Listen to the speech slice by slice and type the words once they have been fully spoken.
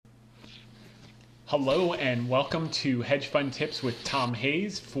Hello and welcome to Hedge Fund Tips with Tom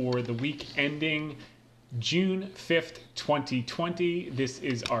Hayes for the week ending June 5th, 2020. This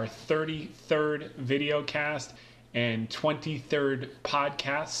is our 33rd video cast and 23rd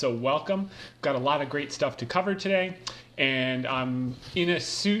podcast, so welcome. Got a lot of great stuff to cover today, and I'm in a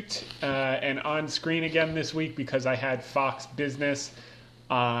suit and on screen again this week because I had Fox Business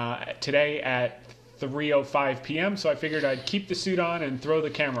today at 3:05 p.m., so I figured I'd keep the suit on and throw the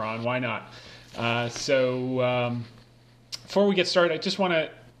camera on. Why not? Before we get started, I just want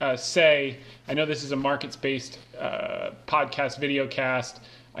to say, I know this is a markets-based podcast, video cast.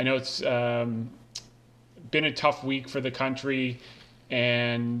 I know it's been a tough week for the country,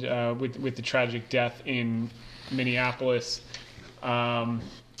 and with the tragic death in Minneapolis. I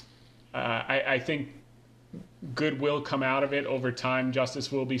think good will come out of it over time.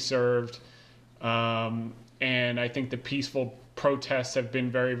 Justice will be served. And I think the peaceful protests have been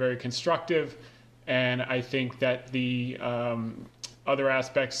very, very constructive. And I think that the other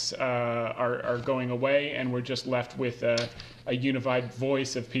aspects are going away, and we're just left with a unified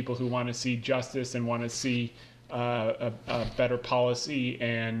voice of people who want to see justice and want to see a better policy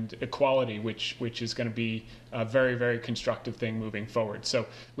and equality, which is going to be a very, very constructive thing moving forward. So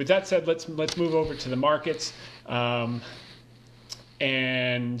with that said, let's move over to the markets.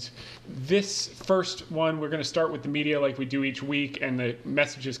 And this first one, we're going to start with the media like we do each week, and the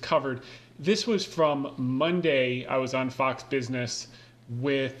messages covered. This was from Monday. I was on Fox Business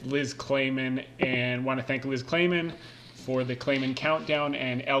with Liz Claman, and want to thank Liz Claman for the Claman Countdown,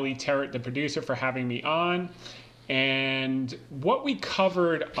 and Ellie Terrett, the producer, for having me on. And what we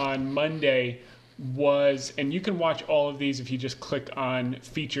covered on Monday was, and you can watch all of these if you just click on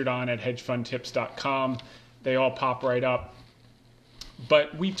Featured On at hedgefundtips.com. They all pop right up.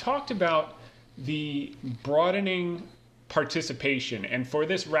 But we talked about the broadening participation, and for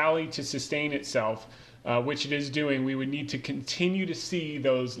this rally to sustain itself, which it is doing, we would need to continue to see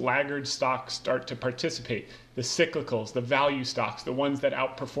those laggard stocks start to participate, the cyclicals, the value stocks, the ones that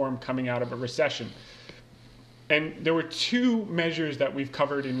outperform coming out of a recession. And there were two measures that we've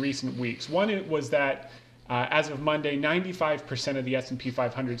covered in recent weeks. One was that as of Monday, 95% of the S&P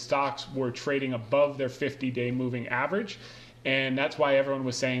 500 stocks were trading above their 50-day moving average. And that's why everyone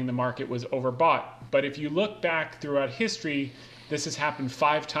was saying the market was overbought. But if you look back throughout history, this has happened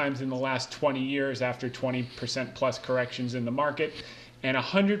 5 times in the last 20 years after 20% plus corrections in the market. And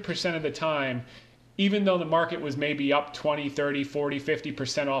 100% of the time, even though the market was maybe up 20, 30, 40,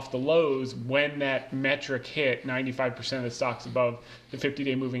 50% off the lows, when that metric hit 95% of the stocks above the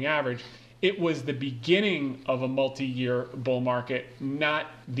 50-day moving average, it was the beginning of a multi-year bull market, not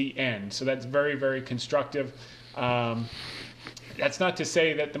the end. So that's very, very constructive. That's not to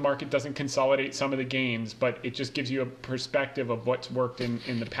say that the market doesn't consolidate some of the gains, but it just gives you a perspective of what's worked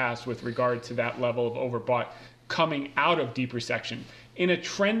in the past with regard to that level of overbought coming out of deep recession. In a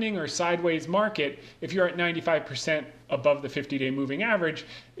trending or sideways market, if you're at 95% above the 50-day moving average,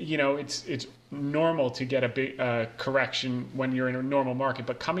 you know, it's normal to get a big correction when you're in a normal market.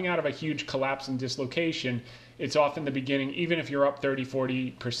 But coming out of a huge collapse and dislocation, it's often the beginning. Even if you're up 30,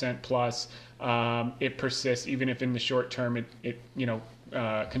 40% plus, it persists. Even if in the short term it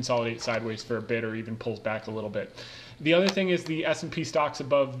consolidates sideways for a bit or even pulls back a little bit. The other thing is the S&P stocks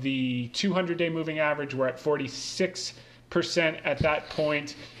above the 200-day moving average. We're at 46% at that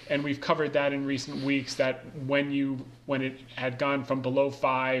point, and we've covered that in recent weeks, that when it had gone from below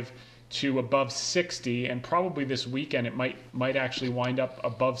 5 to above 60, and probably this weekend it might actually wind up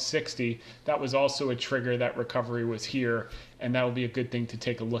above 60, that was also a trigger that recovery was here, and that will be a good thing to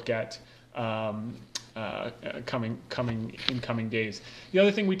take a look at coming days. The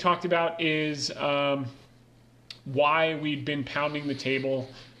other thing we talked about is why we'd been pounding the table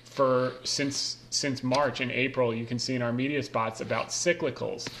since March and April. You can see in our media spots about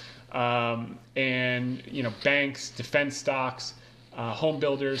cyclicals, and banks, defense stocks, home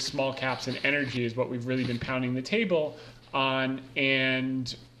builders, small caps, and energy is what we've really been pounding the table on.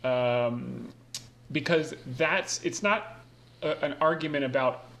 And because it's not an argument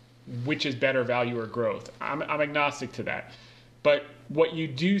about which is better, value or growth. I'm agnostic to that. But what you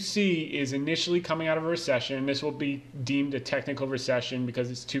do see is initially coming out of a recession, and this will be deemed a technical recession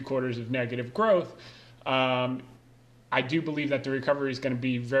because it's 2 quarters of negative growth. I do believe that the recovery is going to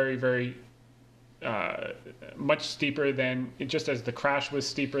be very, very much steeper than, just as the crash was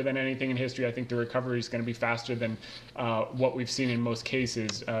steeper than anything in history. I think the recovery is going to be faster than what we've seen in most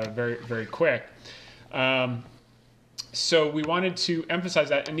cases, very, very quick. So we wanted to emphasize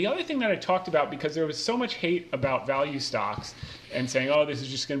that. And the other thing that I talked about, because there was so much hate about value stocks and saying, oh, this is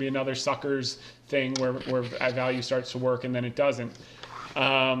just going to be another suckers thing where value starts to work and then it doesn't.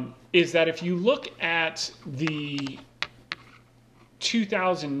 is that if you look at the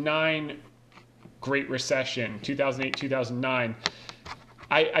 2009 Great Recession, 2008, 2009,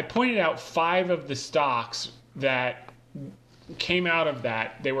 I pointed out 5 of the stocks that came out of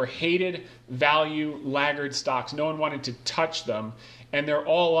that. They were hated value laggard stocks. No one wanted to touch them, and they're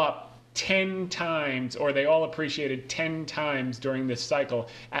all up 10 times, or they all appreciated 10 times during this cycle,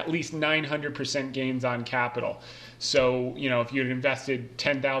 at least 900% gains on capital. So, if you had invested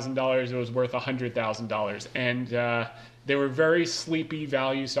 $10,000, it was worth $100,000. And they were very sleepy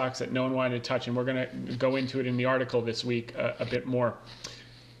value stocks that no one wanted to touch, and we're going to go into it in the article this week a bit more.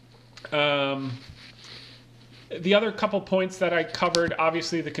 The other couple points that I covered,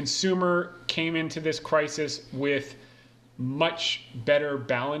 obviously the consumer came into this crisis with much better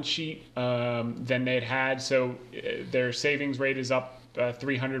balance sheet than they'd had. So their savings rate is up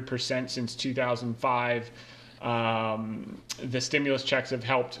 300% since 2005. The stimulus checks have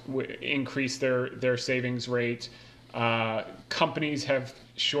helped increase their savings rate. Companies have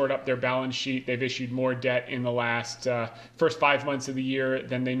shored up their balance sheet. They've issued more debt in the last first 5 months of the year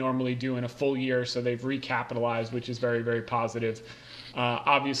than they normally do in a full year. So they've recapitalized, which is very, very positive.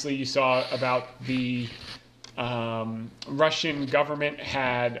 Obviously, you saw about the Russian government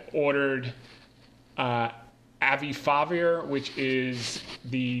had ordered Avifavir, which is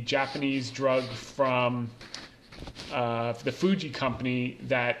the Japanese drug from the Fuji company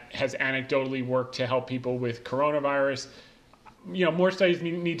that has anecdotally worked to help people with coronavirus. More studies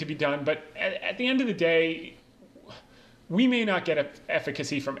need to be done, but at the end of the day, we may not get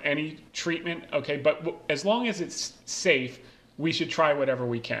efficacy from any treatment, okay? But as long as it's safe, we should try whatever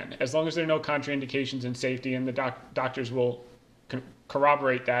we can. As long as there are no contraindications and safety, and the doctors will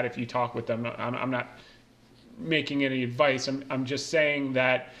corroborate that if you talk with them. I'm not making any advice. I'm just saying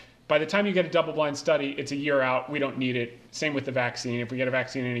that by the time you get a double-blind study, it's a year out. We don't need it. Same with the vaccine. If we get a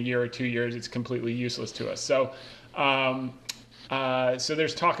vaccine in a year or 2 years, it's completely useless to us. So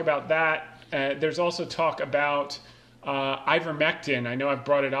there's talk about that. There's also talk about ivermectin. I know I've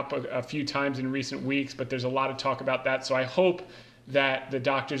brought it up a few times in recent weeks, but there's a lot of talk about that. So I hope that the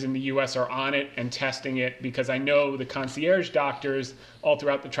doctors in the U.S. are on it and testing it, because I know the concierge doctors all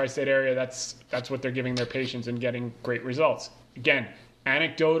throughout the tri-state area, that's what they're giving their patients and getting great results. Again,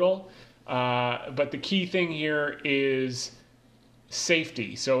 anecdotal, but the key thing here is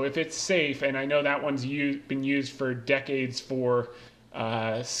safety. So if it's safe, and I know that one's been used for decades for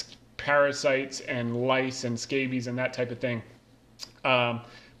parasites and lice and scabies and that type of thing.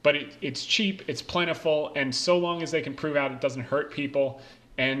 But it's cheap, it's plentiful, and so long as they can prove out it doesn't hurt people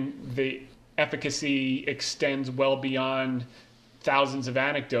and the efficacy extends well beyond thousands of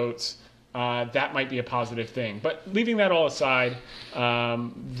anecdotes, that might be a positive thing. But leaving that all aside,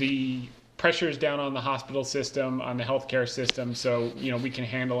 the pressure is down on the hospital system, on the healthcare system, so we can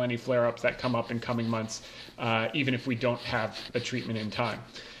handle any flare-ups that come up in coming months, even if we don't have a treatment in time.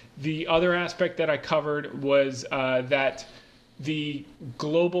 The other aspect that I covered was that the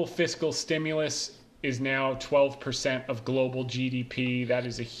global fiscal stimulus is now 12% of global GDP. That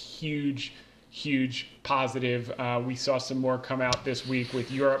is a huge, huge positive. We saw some more come out this week with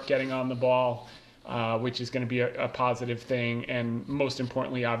Europe getting on the ball, which is going to be a positive thing. And most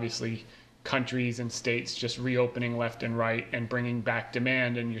importantly, obviously, countries and states just reopening left and right and bringing back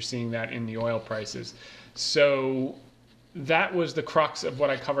demand. And you're seeing that in the oil prices. So that was the crux of what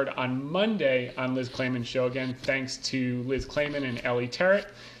I covered on Monday on Liz Claman's show. Again, thanks to Liz Claman and Ellie Terrett.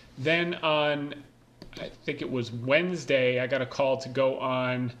 Then on, I think it was Wednesday, I got a call to go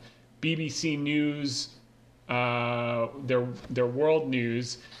on BBC News, their world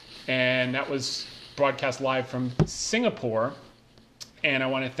news, and that was broadcast live from Singapore. And I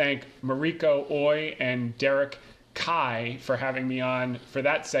want to thank Mariko Oy and Derek Kai for having me on for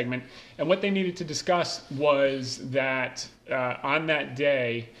that segment. And what they needed to discuss was that on that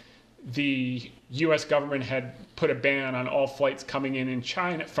day, the U.S. government had put a ban on all flights coming in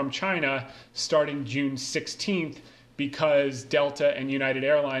China from China starting June 16th because Delta and United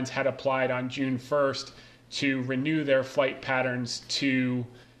Airlines had applied on June 1st to renew their flight patterns to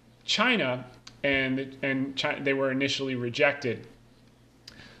China, and China, they were initially rejected.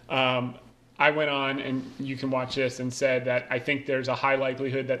 I went on, and you can watch this, and said that I think there's a high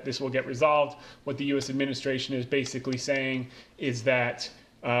likelihood that this will get resolved. What the U.S. administration is basically saying is that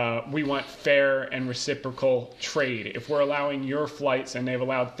we want fair and reciprocal trade. If we're allowing your flights, and they've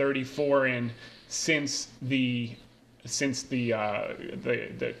allowed 34 in since the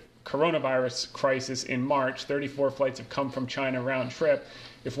coronavirus crisis in March, 34 flights have come from China round trip.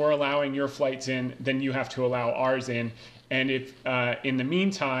 If we're allowing your flights in, then you have to allow ours in. And if in the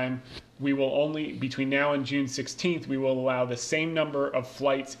meantime, we will only, between now and June 16th, we will allow the same number of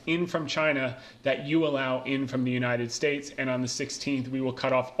flights in from China that you allow in from the United States. And on the 16th, we will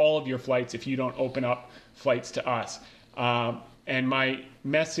cut off all of your flights if you don't open up flights to us. And my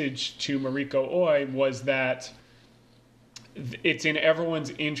message to Mariko Oy was that it's in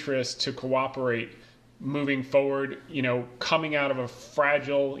everyone's interest to cooperate moving forward, coming out of a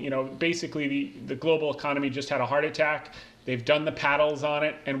fragile, basically the global economy just had a heart attack. They've done the paddles on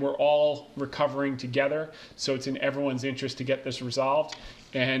it, and we're all recovering together. So it's in everyone's interest to get this resolved.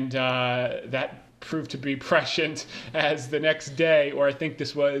 And that proved to be prescient as the next day, or I think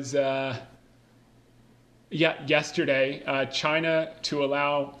this was... yesterday, China to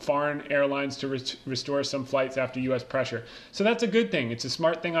allow foreign airlines to restore some flights after U.S. pressure. So that's a good thing. It's a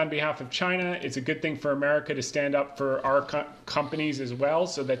smart thing on behalf of China. It's a good thing for America to stand up for our companies as well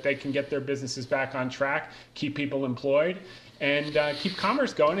so that they can get their businesses back on track, keep people employed, and keep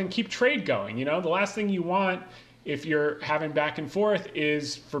commerce going and keep trade going. The last thing you want if you're having back and forth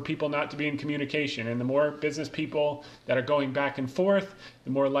is for people not to be in communication. And the more business people that are going back and forth,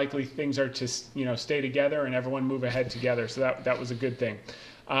 the more likely things are to stay together and everyone move ahead together. So that was a good thing.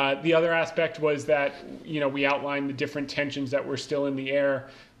 The other aspect was that we outlined the different tensions that were still in the air,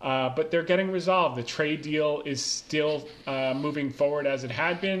 but they're getting resolved. The trade deal is still moving forward as it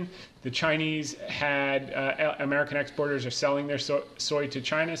had been. The Chinese American exporters are selling their soy to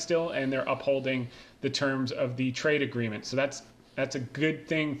China still, and they're upholding the terms of the trade agreement. So that's a good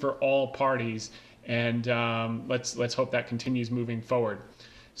thing for all parties, and let's hope that continues moving forward.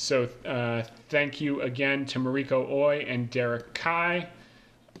 So thank you again to Mariko Oy and Derek Kai.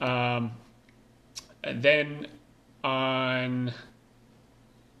 Then on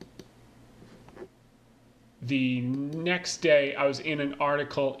the next day, I was in an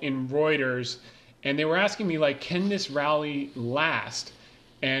article in Reuters, and they were asking me, can this rally last?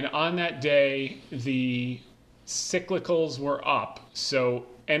 And on that day, the cyclicals were up. So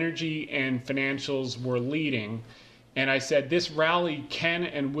energy and financials were leading. And I said, this rally can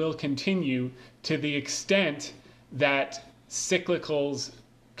and will continue to the extent that cyclicals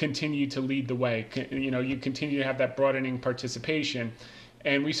continue to lead the way. You continue to have that broadening participation.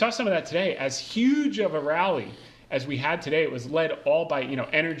 And we saw some of that today. As huge of a rally as we had today, it was led all by,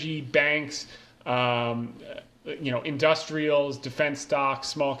 energy, banks, industrials, defense stocks,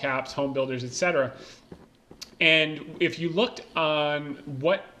 small caps, home builders, etc. And if you looked on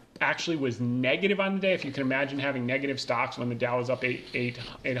what actually was negative on the day, if you can imagine having negative stocks when the Dow was up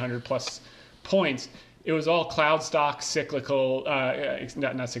 800 plus points, it was all cloud stocks, cyclical,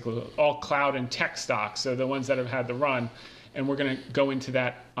 not cyclical, all cloud and tech stocks, so the ones that have had the run. And we're going to go into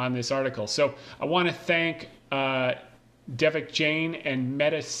that on this article. So I want to thank Devik Jain and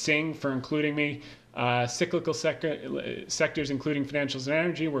Meta Singh for including me. Cyclical sectors, including financials and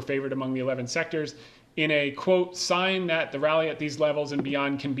energy, were favored among the 11 sectors in a, quote, sign that the rally at these levels and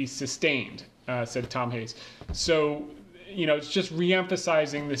beyond can be sustained, said Tom Hayes. So, it's just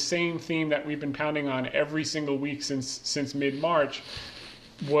reemphasizing the same theme that we've been pounding on every single week since mid-March,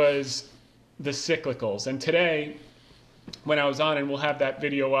 was the cyclicals. And today, when I was on, and we'll have that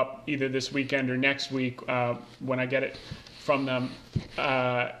video up either this weekend or next week when I get it from them,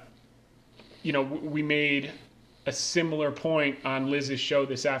 we made a similar point on Liz's show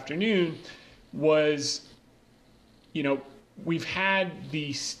this afternoon, was, we've had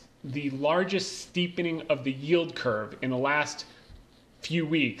the largest steepening of the yield curve in the last few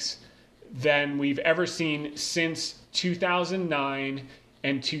weeks than we've ever seen since 2009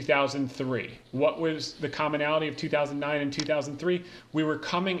 and 2003. What was the commonality of 2009 and 2003? We were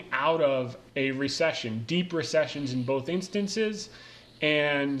coming out of a recession, deep recessions in both instances,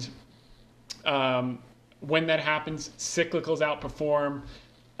 and when that happens, cyclicals outperform.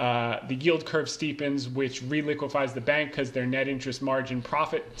 The yield curve steepens, which reliquefies the bank because their net interest margin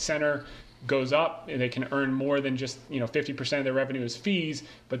profit center goes up, and they can earn more than just 50% of their revenue as fees.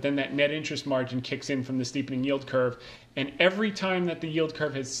 But then that net interest margin kicks in from the steepening yield curve, and every time that the yield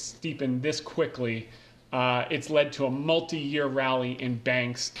curve has steepened this quickly, it's led to a multi-year rally in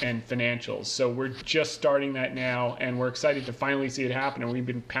banks and financials. So we're just starting that now, and we're excited to finally see it happen. And we've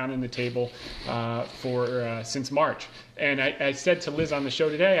been pounding the table since March. And I said to Liz on the show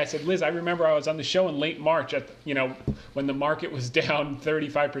today, I said, Liz, I remember I was on the show in late March when the market was down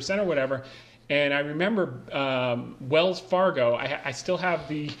 35% or whatever. And I remember Wells Fargo, I still have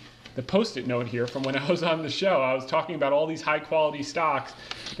the Post-it note here from when I was on the show. I was talking about all these high-quality stocks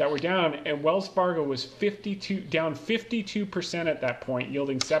that were down, and Wells Fargo was down 52% at that point,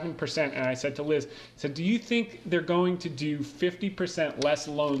 yielding 7%. And I said to Liz, do you think they're going to do 50% less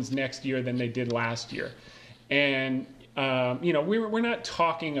loans next year than they did last year? And we're not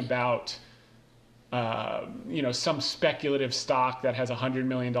talking about some speculative stock that has a $100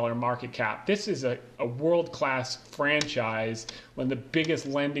 million market cap. This is a world-class franchise, one of the biggest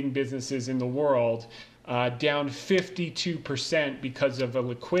lending businesses in the world, down 52% because of a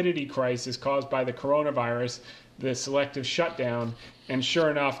liquidity crisis caused by the coronavirus, the selective shutdown. And sure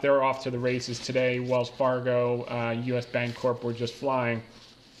enough, they're off to the races today. Wells Fargo, U.S. Bancorp were just flying.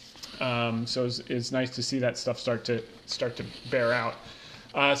 So it's nice to see that stuff start to bear out.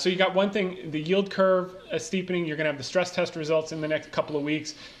 So you got one thing, the yield curve steepening. You're going to have the stress test results in the next couple of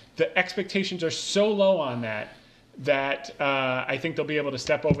weeks. The expectations are so low on that I think they'll be able to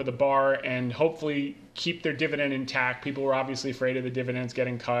step over the bar and hopefully keep their dividend intact. People were obviously afraid of the dividends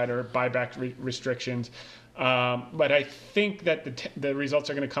getting cut or buyback restrictions. But I think that the results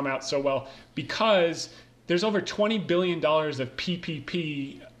are going to come out so well because there's over $20 billion of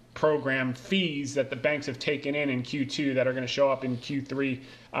PPP program fees that the banks have taken in Q2 that are going to show up in Q3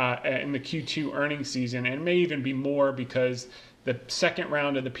 in the Q2 earnings season, and it may even be more because the second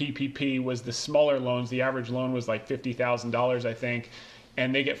round of the PPP was the smaller loans. The average loan was like $50,000, I think,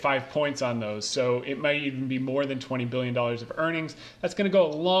 and they get 5 points on those. So it might even be more than $20 billion of earnings. That's going to go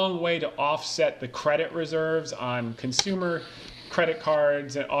a long way to offset the credit reserves on consumer credit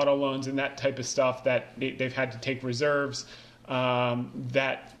cards and auto loans and that type of stuff that they've had to take reserves.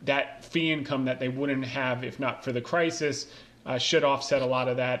 That fee income that they wouldn't have if not for the crisis should offset a lot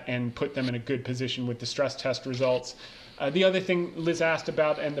of that and put them in a good position with the stress test results. The other thing Liz asked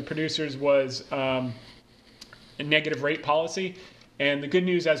about and the producers was a negative rate policy. And the good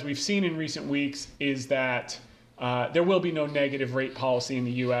news, as we've seen in recent weeks, is that there will be no negative rate policy in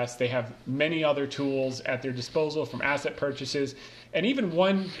the U.S. They have many other tools at their disposal, from asset purchases. And even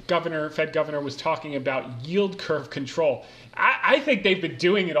one Fed governor was talking about yield curve control. I think they've been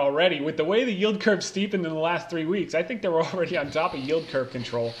doing it already. With the way the yield curve steepened in the last 3 weeks, I think they're already on top of yield curve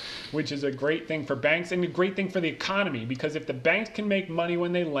control, which is a great thing for banks and a great thing for the economy, because if the banks can make money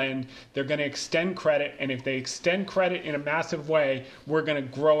when they lend, they're going to extend credit. And if they extend credit in a massive way, we're going to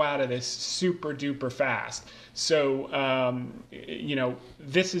grow out of this super duper fast. So,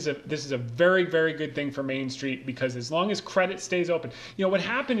 this is a very, very good thing for Main Street, because as long as credit stays open, what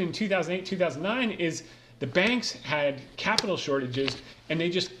happened in 2008, 2009 is the banks had capital shortages and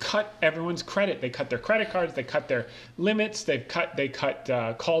they just cut everyone's credit. They cut their credit cards, they cut their limits, they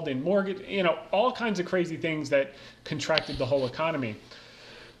cut called in mortgage, all kinds of crazy things that contracted the whole economy.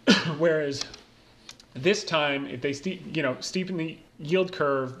 Whereas this time, if they steepen the yield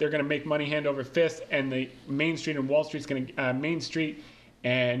curve, they're going to make money hand over fist, and the Main Street and Wall Street's going to Main Street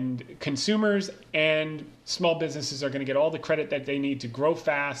and consumers and small businesses are going to get all the credit that they need to grow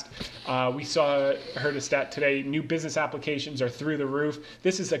fast. We heard a stat today, new business applications are through the roof.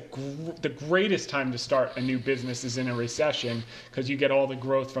 This is the greatest time to start a new business is in a recession, because you get all the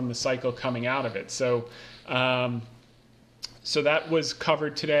growth from the cycle coming out of it. So that was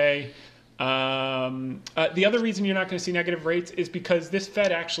covered today. The other reason you're not going to see negative rates is because this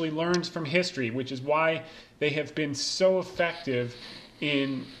Fed actually learns from history, which is why they have been so effective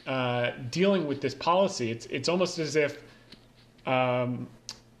in dealing with this policy. It's almost as if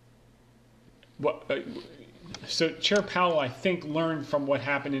so Chair Powell, I think, learned from what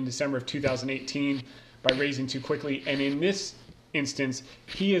happened in December of 2018 by raising too quickly, and in this instance,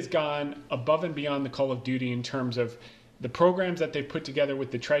 he has gone above and beyond the call of duty in terms of the programs that they put together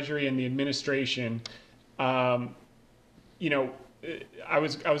with the Treasury and the administration. I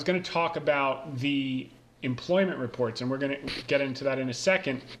was going to talk about the employment reports, and we're going to get into that in a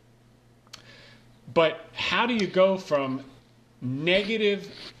second. But how do you go from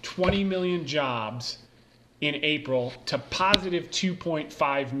negative 20 million jobs in April to positive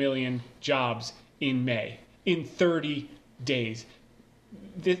 2.5 million jobs in May in 30 days?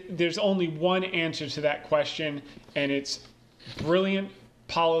 There's only one answer to that question, and it's brilliant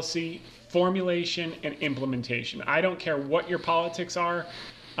policy formulation and implementation. I don't care what your politics are,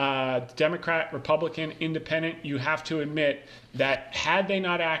 Democrat, Republican, Independent, you have to admit that had they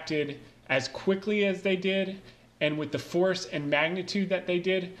not acted as quickly as they did and with the force and magnitude that they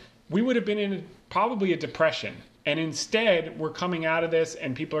did, we would have been in probably a depression. And instead, we're coming out of this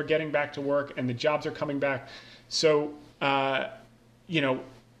and people are getting back to work and the jobs are coming back. So,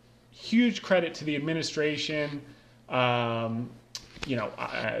 huge credit to the administration. Obviously,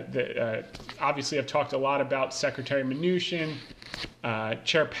 I've talked a lot about Secretary Mnuchin.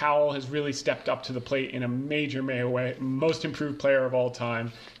 Chair Powell has really stepped up to the plate in a major way. Most improved player of all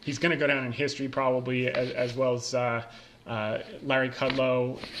time. He's going to go down in history probably, as well as Larry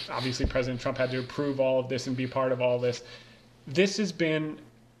Kudlow. Obviously, President Trump had to approve all of this and be part of all this. This has been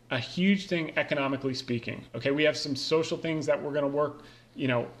a huge thing economically speaking. Okay, we have some social things that we're going to work.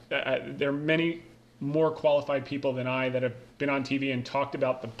 There are many more qualified people than I that have been on TV and talked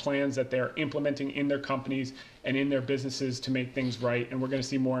about the plans that they're implementing in their companies and in their businesses to make things right. And we're going to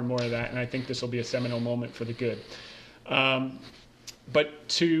see more and more of that. And I think this will be a seminal moment for the good. But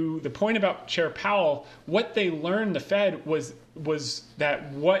to the point about Chair Powell, what they learned, the Fed, was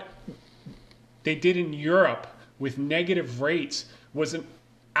that what they did in Europe with negative rates was an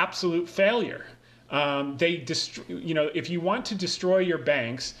absolute failure. If you want to destroy your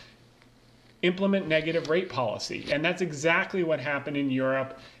banks, implement negative rate policy. And that's exactly what happened in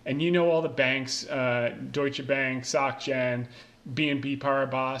Europe. And all the banks, Deutsche Bank, SocGen, BNP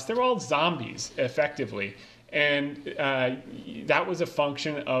Paribas, they're all zombies, effectively. And that was a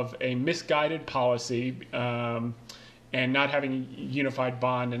function of a misguided policy and not having a unified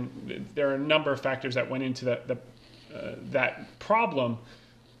bond. And there are a number of factors that went into that problem.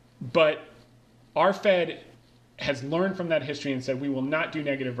 But our Fed has learned from that history and said, we will not do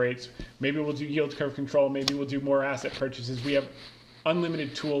negative rates. Maybe we'll do yield curve control. Maybe we'll do more asset purchases. We have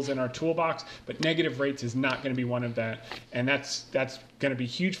unlimited tools in our toolbox, but negative rates is not going to be one of that. And that's going to be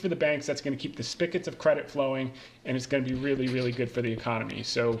huge for the banks. That's going to keep the spigots of credit flowing, and it's going to be really, really good for the economy.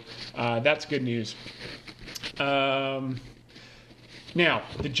 So that's good news. Now,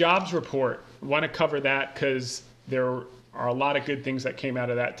 the jobs report. I want to cover that because there are a lot of good things that came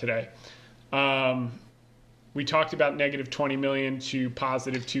out of that today. We talked about negative 20 million to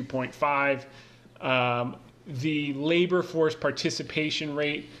positive 2.5. The labor force participation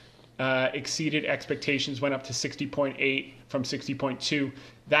rate exceeded expectations, went up to 60.8 from 60.2.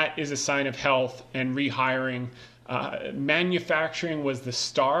 That is a sign of health and rehiring. Manufacturing was the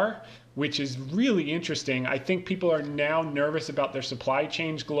star, which is really interesting. I think people are now nervous about their supply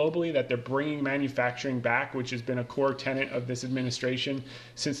chains globally, that they're bringing manufacturing back, which has been a core tenet of this administration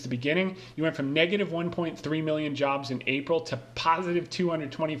since the beginning. You went from negative 1.3 million jobs in April to positive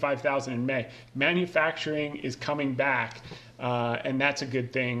 225,000 in May. Manufacturing is coming back, and that's a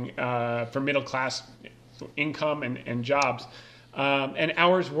good thing for middle class income and jobs. And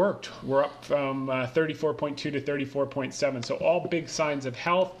hours worked were up from 34.2 to 34.7. So all big signs of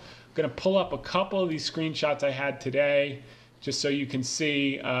health. I'm going to pull up a couple of these screenshots I had today just so you can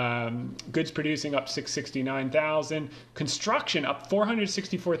see. Goods producing up 669,000. Construction up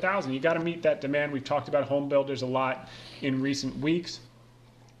 464,000. You got to meet that demand. We've talked about home builders a lot in recent weeks.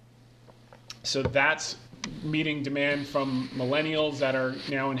 So that's meeting demand from millennials that are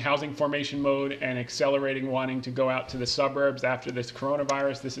now in housing formation mode and accelerating, wanting to go out to the suburbs after this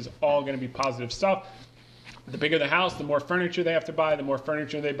coronavirus. This is all going to be positive stuff. The bigger the house, the more furniture they have to buy. The more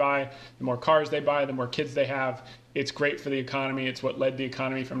furniture they buy, the more cars they buy, the more kids they have. It's great for the economy. It's what led the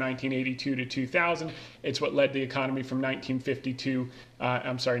economy from 1982 to 2000. It's what led the economy from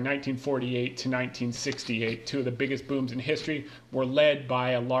 1948 to 1968. Two of the biggest booms in history were led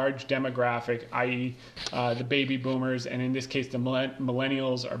by a large demographic, i.e. The baby boomers. And in this case, the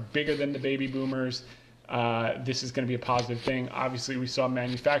millennials are bigger than the baby boomers. This is going to be a positive thing. Obviously, we saw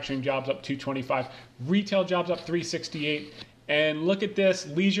manufacturing jobs up 225, retail jobs up 368. And look at this,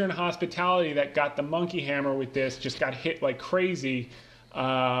 leisure and hospitality that got the monkey hammer with this, just got hit like crazy,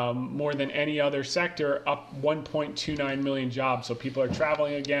 more than any other sector, up 1.29 million jobs. So people are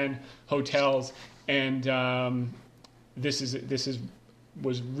traveling again, hotels, and this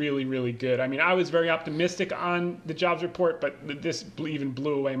was really, really good. I mean, I was very optimistic on the jobs report, but this even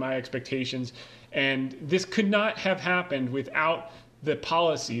blew away my expectations. And this could not have happened without the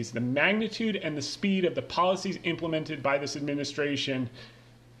policies, the magnitude and the speed of the policies implemented by this administration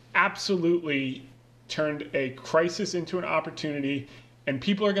absolutely turned a crisis into an opportunity. And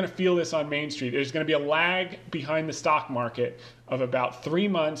people are going to feel this on Main Street. There's going to be a lag behind the stock market of about 3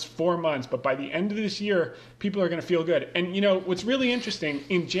 months, 4 months. But by the end of this year, people are going to feel good. And what's really interesting,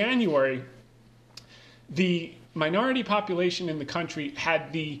 in January, the minority population in the country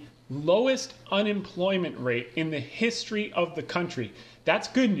had the lowest unemployment rate in the history of the country. That's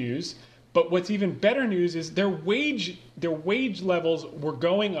good news. But what's even better news is their wage levels were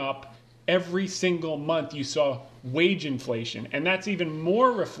going up every single month. You saw wage inflation, and that's even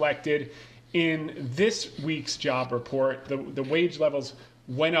more reflected in this week's job report. The wage levels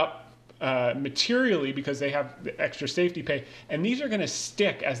went up materially because they have the extra safety pay, and these are going to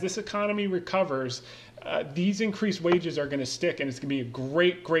stick as this economy recovers. These increased wages are going to stick, and it's going to be a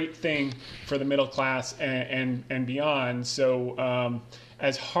great thing for the middle class and beyond. So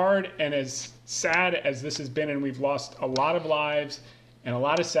as hard and as sad as this has been, and we've lost a lot of lives and a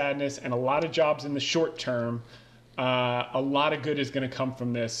lot of sadness and a lot of jobs in the short term, A lot of good is going to come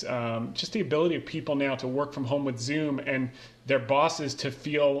from this. Just the ability of people now to work from home with Zoom and their bosses to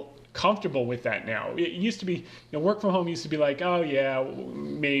feel comfortable with that now. It used to be, work from home used to be like, oh yeah,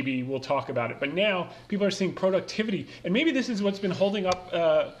 maybe we'll talk about it. But now people are seeing productivity. And maybe this is what's been holding up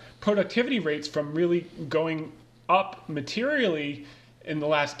productivity rates from really going up materially in the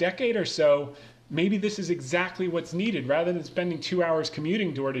last decade or so. Maybe this is exactly what's needed. Rather than spending 2 hours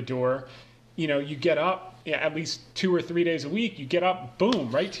commuting door to door, you get up at least 2 or 3 days a week, you get up,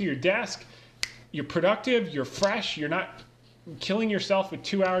 boom, right to your desk. You're productive, you're fresh, you're not killing yourself with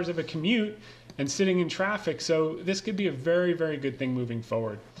 2 hours of a commute and sitting in traffic. So this could be a very, very good thing moving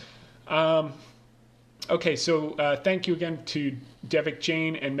forward. Okay, so thank you again to Devik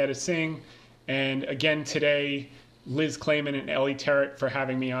Jain and Meta Singh. And again today, Liz Klayman and Ellie Terrett for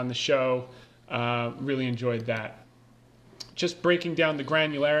having me on the show. Really enjoyed that. Just breaking down the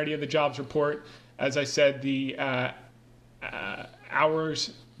granularity of the jobs report. As I said, the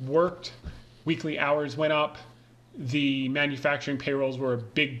hours worked, weekly hours went up. The manufacturing payrolls were a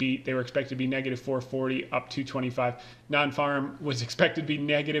big beat. They were expected to be negative 440, up 225. Non-farm was expected to be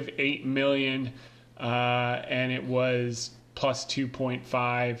negative 8 million, and it was plus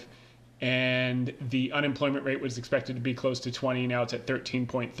 2.5. And the unemployment rate was expected to be close to 20. Now it's at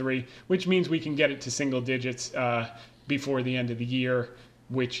 13.3, which means we can get it to single digits before the end of the year,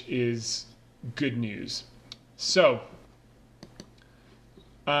 which is good news. So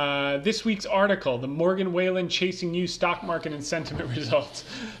this week's article, the Morgan Whalen Chasing You Stock Market and Sentiment Results.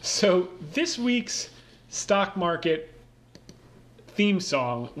 So this week's stock market theme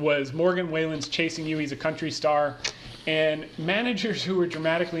song was Morgan Whalen's Chasing You. He's a country star. And managers who were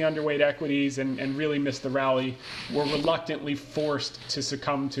dramatically underweight equities and really missed the rally were reluctantly forced to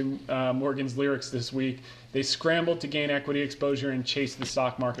succumb to Morgan's lyrics this week. They scrambled to gain equity exposure and chase the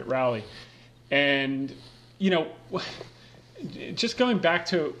stock market rally. And, just going back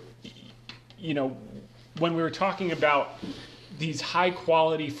to, when we were talking about these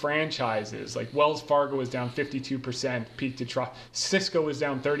high-quality franchises, like Wells Fargo was down 52%, peak to trough. Cisco was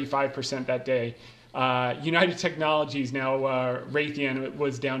down 35% that day. United Technologies, now Raytheon,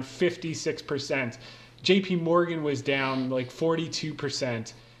 was down 56%. JP Morgan was down like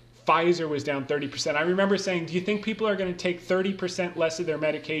 42%. Pfizer was down 30%. I remember saying, do you think people are going to take 30% less of their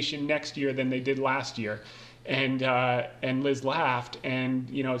medication next year than they did last year? And Liz laughed, and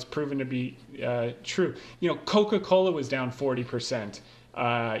it's proven to be true. Coca-Cola was down 40%.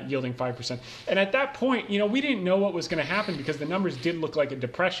 Yielding 5%. And at that point, we didn't know what was going to happen because the numbers did look like a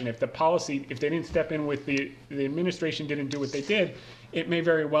depression. If they didn't step in with the administration didn't do what they did, it may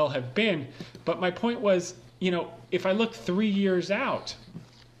very well have been. But my point was, if I look 3 years out,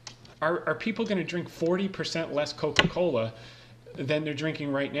 are people going to drink 40% less Coca-Cola than they're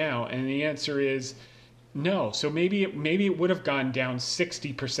drinking right now? And the answer is no. So maybe it would have gone down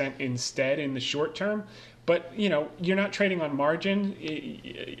 60% instead in the short term. But, you're not trading on margin.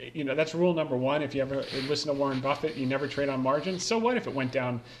 That's rule number one. If you ever listen to Warren Buffett, you never trade on margin. So what if it went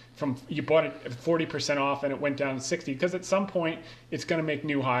down you bought it 40% off and it went down to 60? Because at some point, it's going to make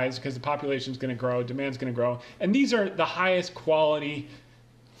new highs because the population is going to grow, demand's going to grow. And these are the highest quality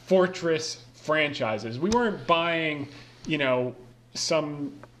fortress franchises. We weren't buying,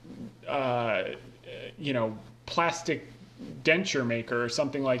 some, plastic denture maker or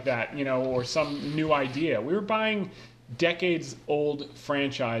something like that, or some new idea. We were buying decades-old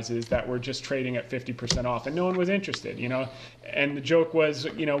franchises that were just trading at 50% off, and no one was interested, And the joke was,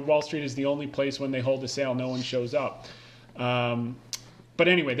 Wall Street is the only place when they hold a sale, no one shows up. But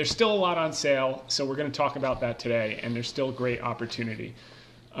anyway, there's still a lot on sale, so we're going to talk about that today, and there's still great opportunity.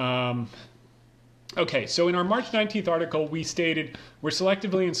 Okay, so in our March 19th article, we stated we're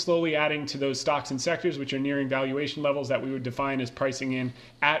selectively and slowly adding to those stocks and sectors which are nearing valuation levels that we would define as pricing in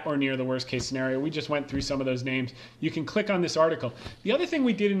at or near the worst case scenario. We just went through some of those names. You can click on this article. The other thing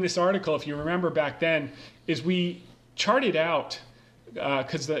we did in this article, if you remember back then, is we charted out,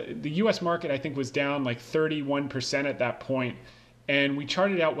 because the U.S. market, I think, was down like 31% at that point, and we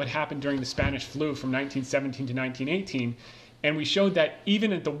charted out what happened during the Spanish flu from 1917 to 1918. And we showed that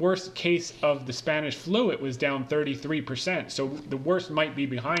even at the worst case of the Spanish flu, it was down 33%. So the worst might be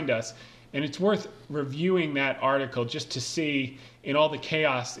behind us. And it's worth reviewing that article just to see, in all the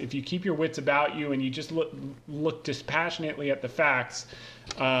chaos, if you keep your wits about you and you just look dispassionately at the facts,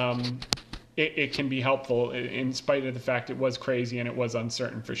 it can be helpful in spite of the fact it was crazy and it was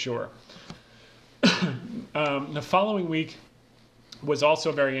uncertain for sure. The following week was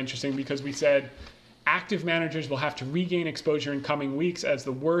also very interesting because we said, active managers will have to regain exposure in coming weeks as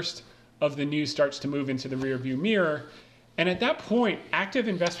the worst of the news starts to move into the rearview mirror. And at that point, active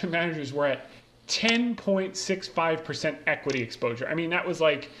investment managers were at 10.65% equity exposure. I mean, that was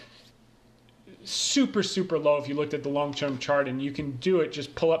like super, super low if you looked at the long-term chart, and you can do it.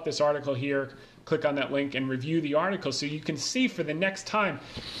 Just pull up this article here, click on that link, and review the article so you can see for the next time.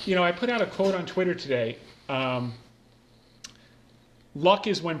 I put out a quote on Twitter today. Luck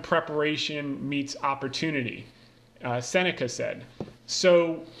is when preparation meets opportunity, Seneca said.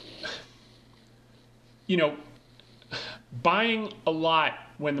 So, buying a lot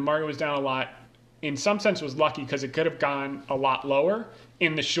when the market was down a lot, in some sense was lucky because it could have gone a lot lower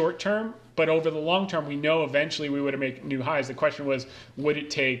in the short term, but over the long term, we know eventually we would have made new highs. The question was, would it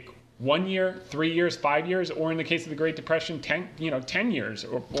take 1 year, 3 years, 5 years, or in the case of the Great Depression, 10 years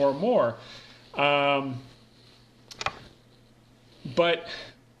or more? But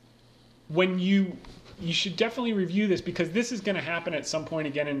when you should definitely review this, because this is going to happen at some point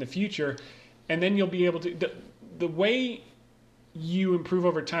again in the future, and then you'll be able to, the way you improve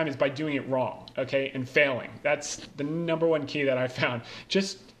over time is by doing it wrong, okay, and failing. That's the number one key that I found.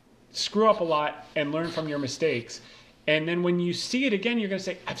 Just screw up a lot and learn from your mistakes. And then when you see it again, you're going to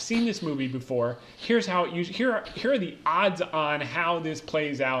say, I've seen this movie before. Here's how it here are the odds on how this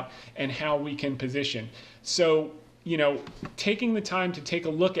plays out and how we can position. So, taking the time to take a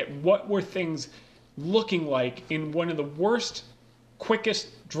look at what were things looking like in one of the worst,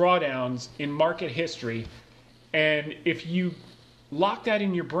 quickest drawdowns in market history. And if you lock that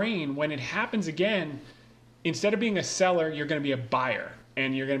in your brain, when it happens again, instead of being a seller, you're going to be a buyer.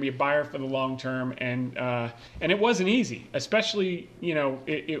 And you're going to be a buyer for the long term. And it wasn't easy, especially,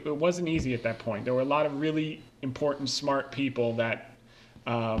 it wasn't easy at that point. There were a lot of really important, smart people that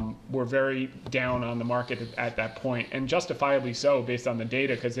were very down on the market at that point, and justifiably so based on the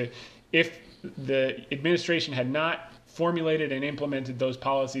data, because if the administration had not formulated and implemented those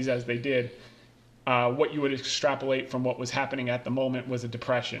policies as they did, what you would extrapolate from what was happening at the moment was a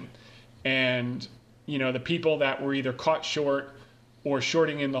depression. And, the people that were either caught short or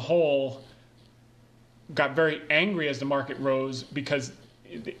shorting in the hole got very angry as the market rose, because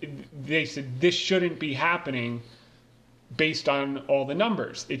they said this shouldn't be happening based on all the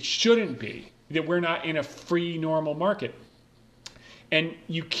numbers. It shouldn't be. That we're not in a free, normal market. And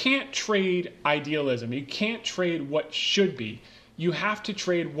you can't trade idealism. You can't trade what should be. You have to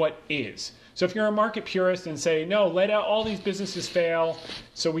trade what is. So if you're a market purist and say, no, let out all these businesses fail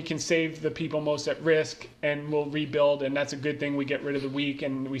so we can save the people most at risk and we'll rebuild, and that's a good thing, we get rid of the weak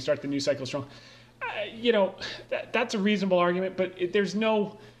and we start the new cycle strong. That's a reasonable argument, but there's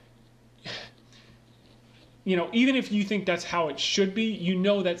no, even if you think that's how it should be,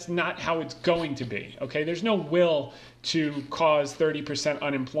 that's not how it's going to be, okay? There's no will to cause 30%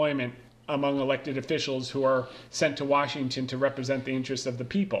 unemployment among elected officials who are sent to Washington to represent the interests of the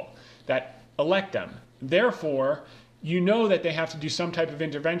people that elect them. Therefore, that they have to do some type of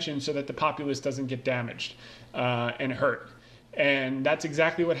intervention so that the populace doesn't get damaged and hurt. And that's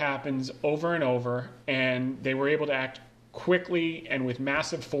exactly what happens over and over. And they were able to act quickly and with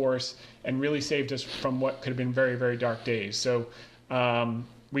massive force and really saved us from what could have been very, very dark days. So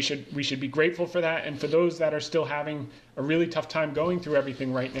we should be grateful for that. And for those that are still having a really tough time going through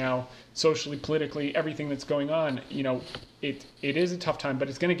everything right now, socially, politically, everything that's going on, it is a tough time, but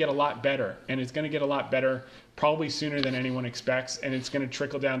it's going to get a lot better. And it's going to get a lot better probably sooner than anyone expects. And it's going to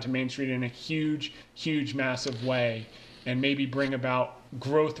trickle down to Main Street in a huge, huge, massive way, and maybe bring about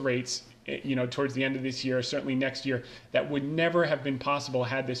growth rates, towards the end of this year, certainly next year, that would never have been possible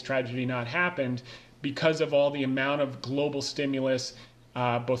had this tragedy not happened, because of all the amount of global stimulus,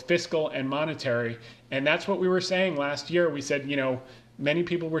 both fiscal and monetary. And that's what we were saying last year. We said, many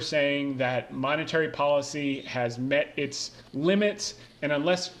people were saying that monetary policy has met its limits, and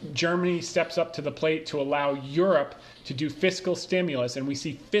unless Germany steps up to the plate to allow Europe to do fiscal stimulus, and we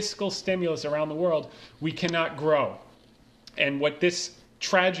see fiscal stimulus around the world, we cannot grow. And what this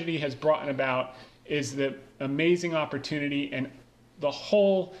tragedy has brought about is the amazing opportunity, and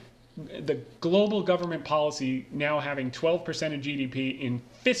the global government policy now having 12% of GDP in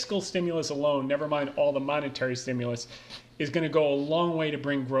fiscal stimulus alone, never mind all the monetary stimulus, is going to go a long way to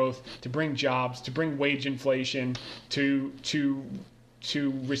bring growth, to bring jobs, to bring wage inflation, to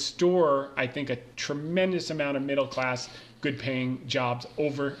restore, I think, a tremendous amount of middle class, good paying jobs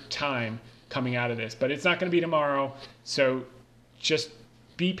over time coming out of this. But it's not going to be tomorrow, so just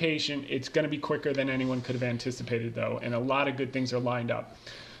be patient. It's going to be quicker than anyone could have anticipated, though, and a lot of good things are lined up.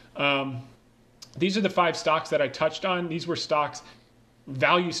 These are the 5 stocks that I touched on. These were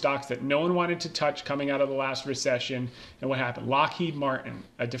value stocks that no one wanted to touch coming out of the last recession. And what happened? Lockheed Martin,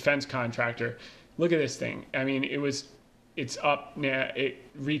 a defense contractor. Look at this thing. I mean, it's up now. It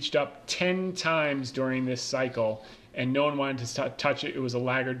reached up 10 times during this cycle, and no one wanted to touch it. It was a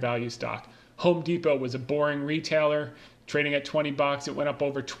laggard value stock. Home Depot was a boring retailer, trading at $20. It went up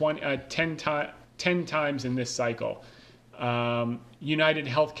over 10 times in this cycle. United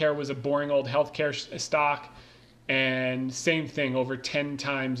Healthcare was a boring old healthcare stock, and same thing, over 10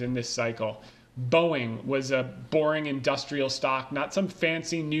 times in this cycle. Boeing was a boring industrial stock, not some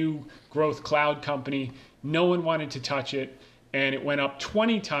fancy new growth cloud company. No one wanted to touch it, and it went up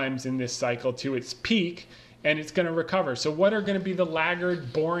 20 times in this cycle to its peak, and it's going to recover. So what are going to be the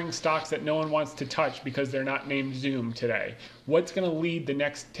laggard, boring stocks that no one wants to touch because they're not named Zoom today? What's going to lead the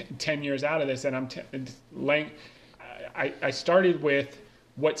next 10 years out of this? And I started with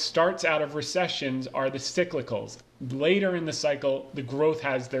what starts out of recessions are the cyclicals. Later in the cycle, the growth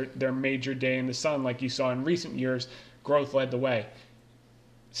has their major day in the sun. Like you saw in recent years, growth led the way.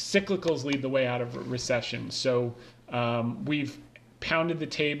 Cyclicals lead the way out of recession. So we've pounded the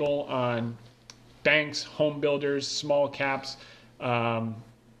table on banks, home builders, small caps,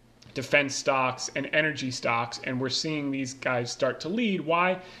 defense stocks, and energy stocks, and we're seeing these guys start to lead.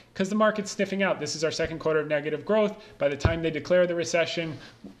 Why? Because the market's sniffing out. This is our second quarter of negative growth. By the time they declare the recession,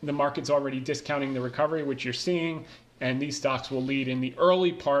 the market's already discounting the recovery, which you're seeing, and these stocks will lead in the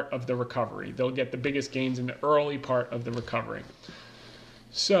early part of the recovery. They'll get the biggest gains in the early part of the recovery.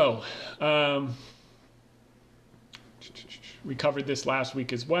 So, we covered this last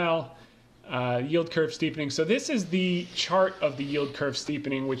week as well. Yield curve steepening. So this is the chart of the yield curve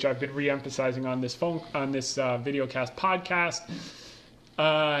steepening, which I've been re-emphasizing on this videocast podcast.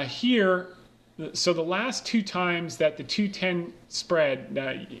 Here, so the last two times that the 2-10 spread,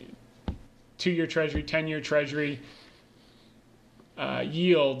 2-year Treasury, 10-year Treasury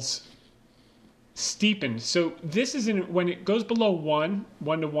yields steepened. So this is when it goes below 1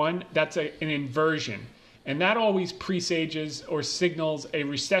 to 1, that's an inversion. And that always presages or signals a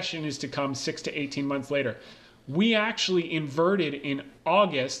recession is to come 6 to 18 months later. We actually inverted in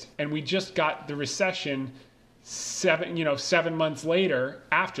August, and we just got the recession 7 months later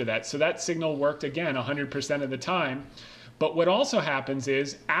after that. So that signal worked again 100% of the time. But what also happens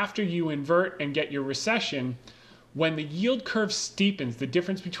is after you invert and get your recession, when the yield curve steepens, the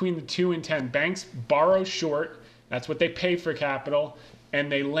difference between the 2 and 10, banks borrow short, that's what they pay for capital, and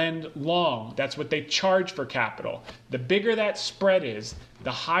they lend long. That's what they charge for capital. The bigger that spread is,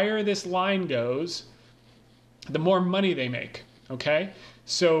 the higher this line goes, the more money they make, okay?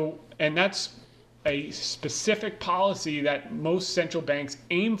 So, and that's a specific policy that most central banks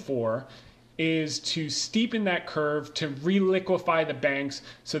aim for, is to steepen that curve to reliquefy the banks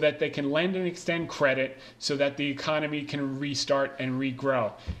so that they can lend and extend credit so that the economy can restart and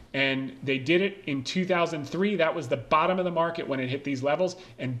regrow. And they did it in 2003. That was the bottom of the market when it hit these levels.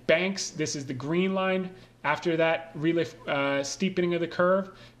 And banks, this is the green line, after that steepening of the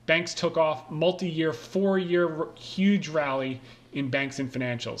curve, banks took off multi-year, 4-year huge rally in banks and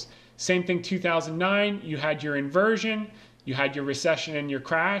financials. Same thing 2009, you had your inversion, you had your recession and your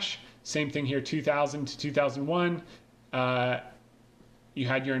crash. Same thing here, 2000 to 2001. You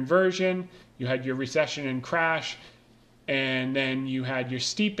had your inversion, you had your recession and crash, and then you had your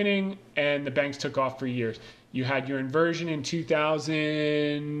steepening, and the banks took off for years. You had your inversion in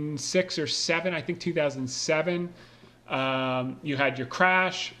 2006 or 7, I think 2007. You had your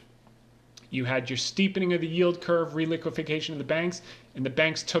crash. You had your steepening of the yield curve, reliquefaction of the banks, and the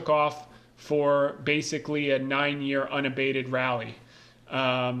banks took off for basically a 9-year unabated rally.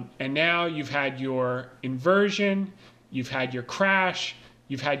 And now you've had your inversion, you've had your crash,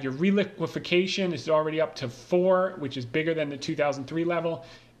 you've had your reliquefaction. It's already up to 4, which is bigger than the 2003 level.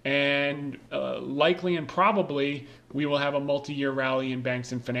 And likely and probably we will have a multi-year rally in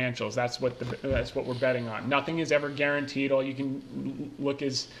banks and financials. That's what we're betting on. Nothing is ever guaranteed. All you can look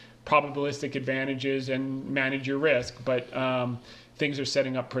is probabilistic advantages and manage your risk. But things are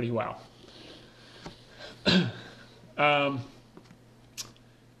setting up pretty well.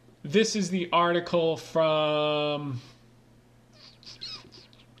 This is the article from,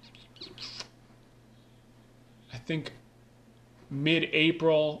 I think,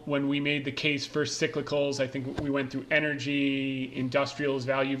 mid-April when we made the case for cyclicals. I think we went through energy, industrials,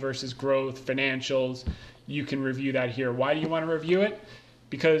 value versus growth, financials. You can review that here. Why do you want to review it?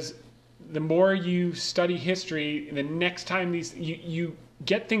 Because the more you study history, the next time you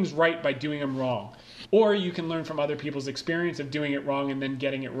get things right by doing them wrong. Or you can learn from other people's experience of doing it wrong and then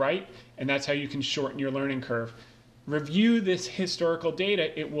getting it right, and that's how you can shorten your learning curve. Review this historical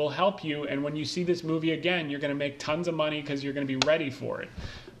data. It will help you, and when you see this movie again, you're going to make tons of money because you're going to be ready for it.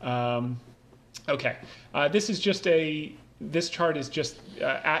 Okay, this chart is just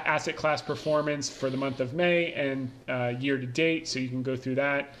asset class performance for the month of May and year to date, so you can go through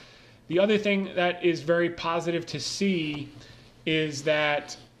that. The other thing that is very positive to see is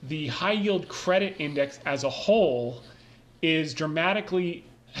that the high yield credit index as a whole has dramatically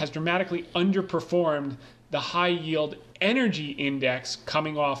underperformed the high yield energy index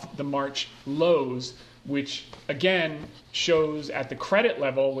coming off the March lows, which again shows at the credit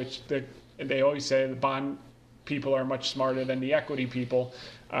level, which they always say the bond people are much smarter than the equity people.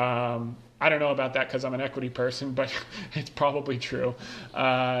 I don't know about that because I'm an equity person, but it's probably true.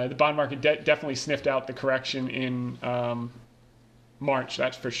 The bond market definitely sniffed out the correction in March,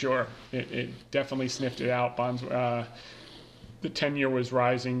 that's for sure. It definitely sniffed it out. Bonds, the 10-year was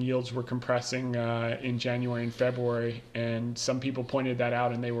rising, yields were compressing in January and February, and some people pointed that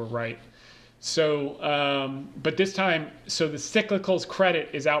out and they were right. So, but this time, so the cyclicals credit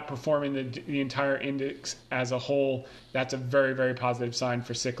is outperforming the entire index as a whole. That's a very, very positive sign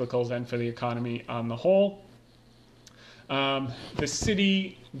for cyclicals and for the economy on the whole. The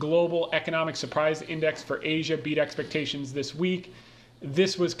Citi Global Economic Surprise Index for Asia beat expectations this week.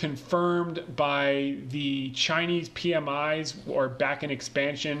 This was confirmed by the Chinese PMIs, or back in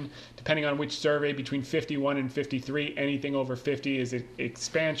expansion, depending on which survey, between 51 and 53. Anything over 50 is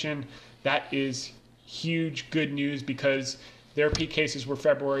expansion. That is huge good news because their peak cases were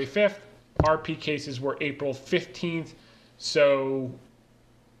February 5th. Our peak cases were April 15th. So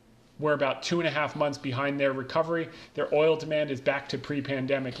we're about 2.5 months behind their recovery. Their oil demand is back to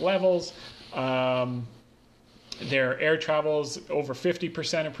pre-pandemic levels. Their air travel is over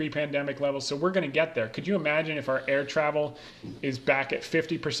 50% of pre-pandemic levels. So we're going to get there. Could you imagine if our air travel is back at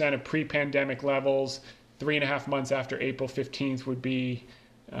 50% of pre-pandemic levels? 3.5 months after April 15th would be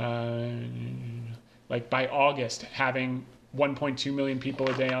like by August, having 1.2 million people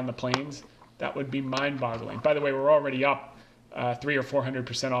a day on the planes. That would be mind-boggling. By the way, we're already up 300 or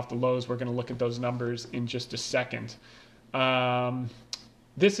 400% off the lows. We're going to look at those numbers in just a second.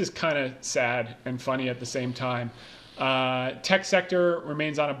 This is kind of sad and funny at the same time. Tech sector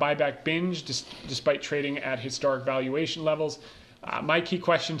remains on a buyback binge despite trading at historic valuation levels. My key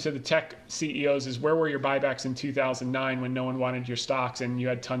question to the tech CEOs is, where were your buybacks in 2009 when no one wanted your stocks and you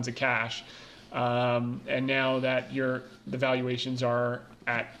had tons of cash? And now that the valuations are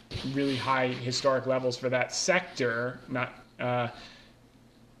at really high historic levels for that sector, they're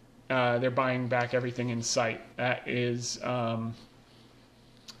buying back everything in sight. That is,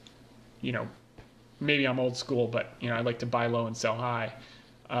 maybe I'm old school, but I like to buy low and sell high.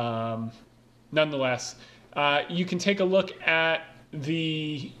 Nonetheless, you can take a look at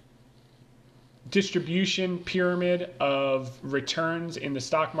the distribution pyramid of returns in the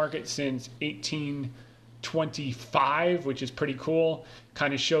stock market since 1825, which is pretty cool.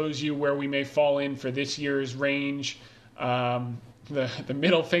 Kind of shows you where we may fall in for this year's range. The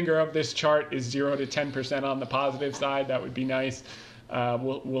middle finger of this chart is 0 to 10% on the positive side. That would be nice.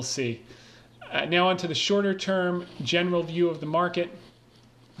 We'll see. Now on to the shorter term general view of the market.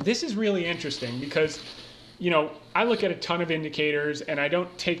 This is really interesting because I look at a ton of indicators and I don't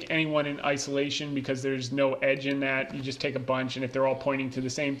take anyone in isolation because there's no edge in that. You just take a bunch, and if they're all pointing to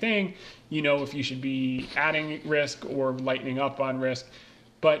the same thing, if you should be adding risk or lightening up on risk.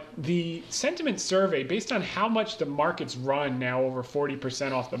 But the sentiment survey, based on how much the market's run now, over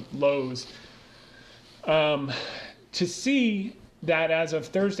 40% off the lows, to see that as of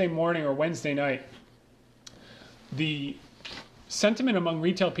Thursday morning or Wednesday night, the sentiment among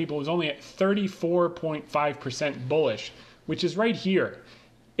retail people was only at 34.5% bullish, which is right here.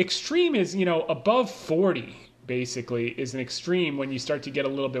 Extreme is, above 40, basically, is an extreme when you start to get a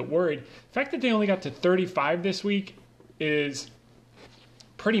little bit worried. The fact that they only got to 35 this week is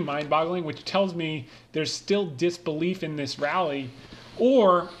pretty mind-boggling, which tells me there's still disbelief in this rally,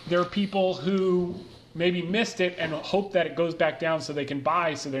 or there are people who maybe missed it and hope that it goes back down so they can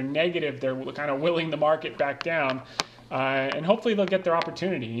buy, so they're negative, they're kind of willing the market back down. And hopefully they'll get their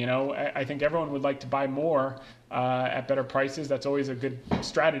opportunity. I think everyone would like to buy more at better prices. That's always a good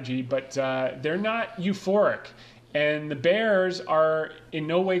strategy, but they're not euphoric. And the bears are in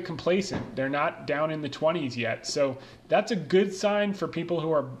no way complacent. They're not down in the 20s yet. So that's a good sign for people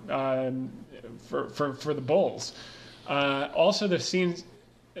who are for the bulls. Also, the CNN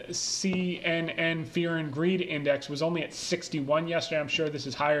Fear and Greed Index was only at 61 yesterday. I'm sure this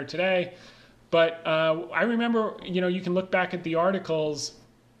is higher today. But I remember, you can look back at the articles.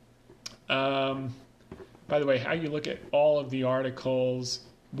 By the way, how you look at all of the articles,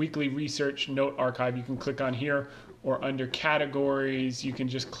 weekly research note archive, you can click on here, or under categories, you can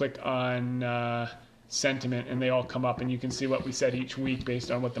just click on sentiment, and they all come up, and you can see what we said each week based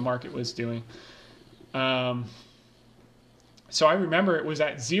on what the market was doing. So I remember it was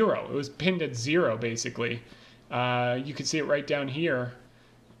at 0. It was pinned at 0, basically. You can see it right down here.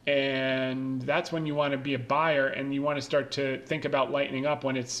 And that's when you want to be a buyer, and you want to start to think about lightening up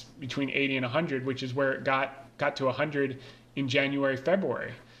when it's between 80 and 100, which is where it got to 100 in January,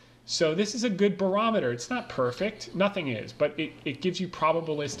 February. So this is a good barometer. It's not perfect. Nothing is. But it gives you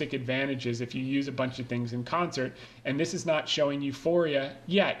probabilistic advantages if you use a bunch of things in concert. And this is not showing euphoria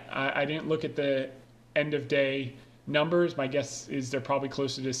yet. I didn't look at the end of day numbers. My guess is they're probably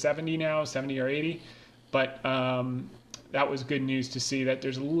closer to 70 now, 70 or 80. But that was good news to see that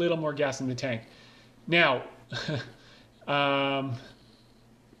there's a little more gas in the tank. Now,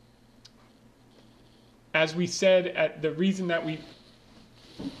 as we said, the reason that we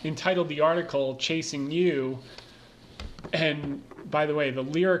entitled the article Chasing You, and by the way, the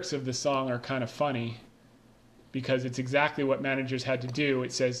lyrics of the song are kind of funny because it's exactly what managers had to do.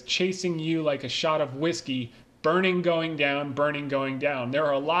 It says, chasing you like a shot of whiskey, burning going down, burning going down. There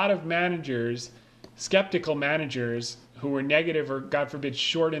are a lot of managers, skeptical managers, who were negative or, God forbid,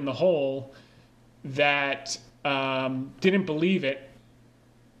 short in the hole that didn't believe it,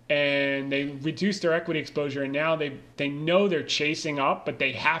 and they reduced their equity exposure, and now they know they're chasing up, but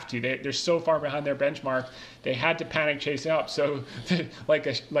they have to. They're so far behind their benchmark, they had to panic chasing up. So like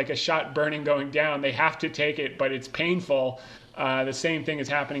a shot burning going down, they have to take it, but it's painful. The same thing is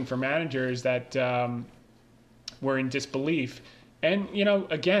happening for managers that were in disbelief. And,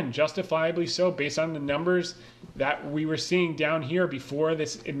 again, justifiably so, based on the numbers that we were seeing down here before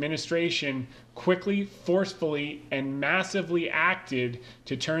this administration quickly, forcefully, and massively acted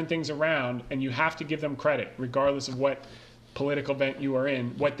to turn things around. And you have to give them credit, regardless of what political bent you are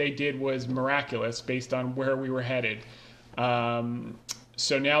in. What they did was miraculous based on where we were headed.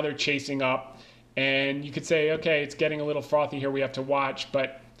 So now they're chasing up. And you could say, okay, it's getting a little frothy here, we have to watch.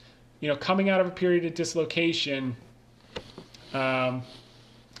 But, coming out of a period of dislocation, and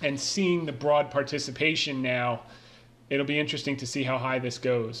seeing the broad participation now, it'll be interesting to see how high this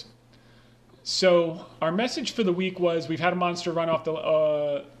goes. So our message for the week was we've had a monster run off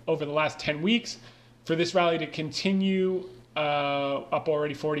over the last 10 weeks. For this rally to continue up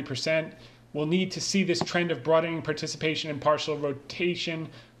already 40%, we'll need to see this trend of broadening participation and partial rotation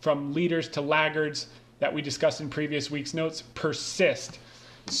from leaders to laggards that we discussed in previous week's notes persist.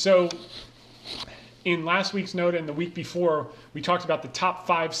 So in last week's note and the week before, we talked about the top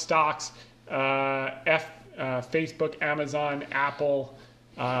 5 stocks, Facebook, Amazon, Apple,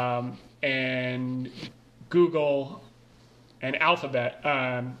 and Google, and Alphabet.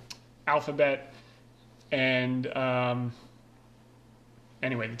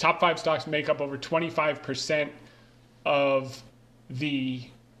 Anyway, the top 5 stocks make up over 25% of the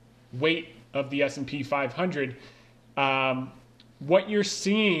weight of the S&P 500. What you're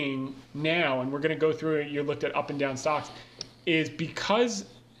seeing now, and we're going to go through it, you looked at up and down stocks, is because,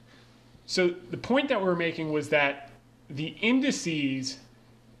 so the point that we're making was that the indices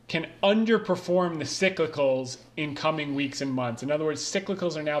can underperform the cyclicals in coming weeks and months. In other words,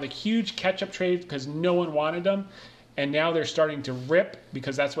 cyclicals are now the huge catch-up trades because no one wanted them, and now they're starting to rip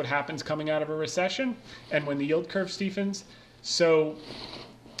because that's what happens coming out of a recession and when the yield curve steepens. So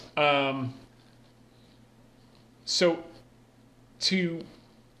to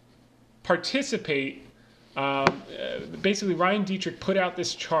participate, basically Ryan Dietrich put out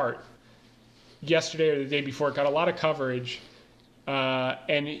this chart yesterday or the day before. It got a lot of coverage,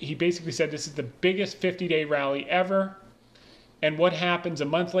 and he basically said this is the biggest 50-day rally ever. And what happens a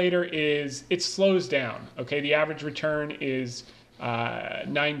month later is it slows down. Okay, the average return is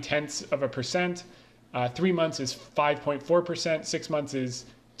 0.9%. 3 months is 5.4%. 6 months is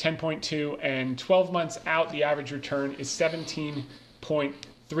 10.2%, and 12 months out, the average return is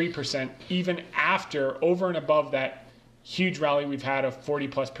 17.3%, even after, over and above that huge rally we've had of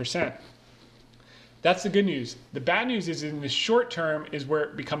 40+%. That's the good news. The bad news is in the short term is where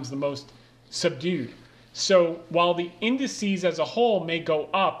it becomes the most subdued. So while the indices as a whole may go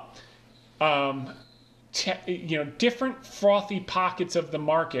up, different frothy pockets of the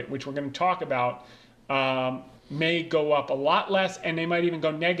market, which we're going to talk about, may go up a lot less, and they might even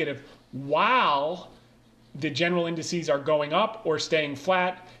go negative, while the general indices are going up or staying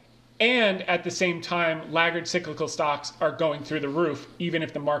flat, and at the same time, laggard cyclical stocks are going through the roof, even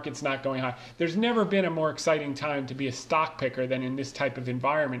if the market's not going high. There's never been a more exciting time to be a stock picker than in this type of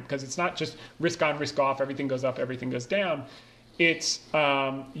environment, because it's not just risk on, risk off, everything goes up, everything goes down. It's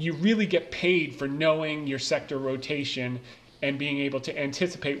you really get paid for knowing your sector rotation and being able to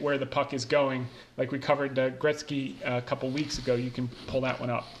anticipate where the puck is going. Like we covered Gretzky a couple weeks ago, you can pull that one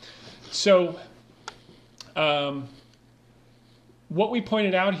up. So what we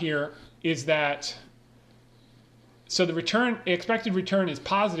pointed out here is that, so the expected return is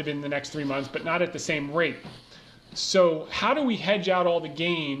positive in the next 3 months, but not at the same rate. So how do we hedge out all the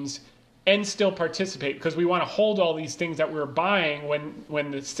gains and still participate? Because we want to hold all these things that we were buying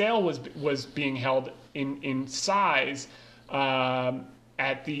when the sale was being held in size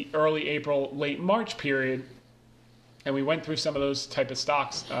at the early April, late March period. And we went through some of those type of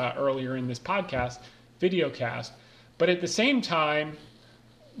stocks earlier in this video cast. But at the same time,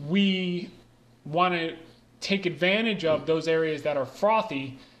 we want to take advantage of those areas that are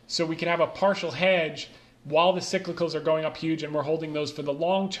frothy so we can have a partial hedge while the cyclicals are going up huge and we're holding those for the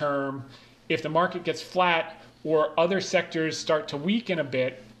long term. If the market gets flat or other sectors start to weaken a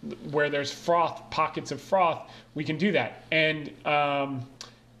bit where there's froth, pockets of froth, we can do that. And on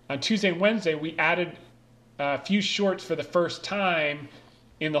Tuesday and Wednesday, we added a few shorts for the first time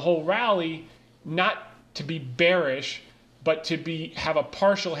in the whole rally, not to be bearish, but to have a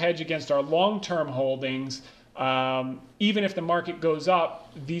partial hedge against our long-term holdings. Even if the market goes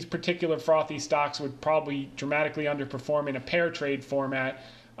up, these particular frothy stocks would probably dramatically underperform in a pair trade format,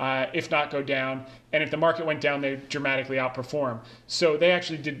 if not go down. And if the market went down, they dramatically outperform. So they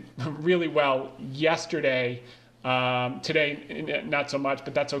actually did really well yesterday. Today, not so much,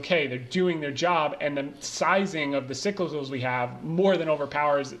 but that's okay. They're doing their job, and the sizing of the cyclicals we have more than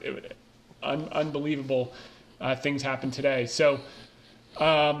overpowers. Unbelievable things happen today. So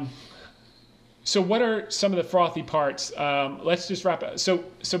what are some of the frothy parts? Let's just wrap up. So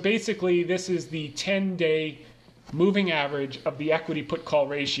basically, this is the 10-day moving average of the equity put call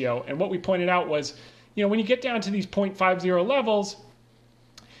ratio. And what we pointed out was, when you get down to these 0.50 levels,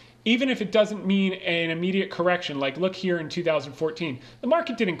 even if it doesn't mean an immediate correction, like look here in 2014, the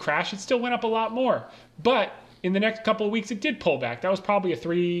market didn't crash. It still went up a lot more. But in the next couple of weeks, it did pull back. That was probably a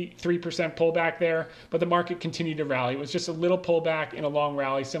 3% pullback there, but the market continued to rally. It was just a little pullback in a long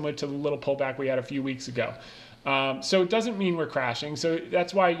rally, similar to the little pullback we had a few weeks ago. So it doesn't mean we're crashing. So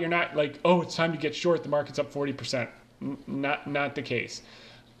that's why you're not like, oh, it's time to get short. The market's up 40%. Not the case.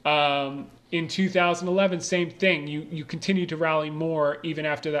 In 2011, same thing. You continue to rally more even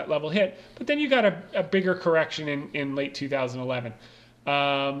after that level hit, but then you got a bigger correction in late 2011.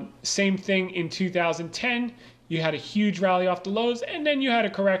 Same thing in 2010. You had a huge rally off the lows, and then you had a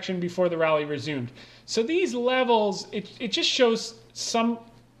correction before the rally resumed. So these levels, it just shows some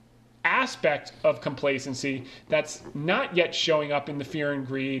aspect of complacency that's not yet showing up in the fear and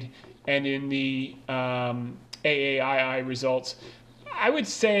greed and in the AAII results. I would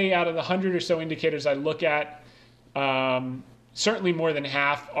say out of the 100 or so indicators I look at, certainly more than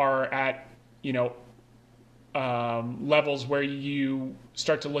half are at, levels where you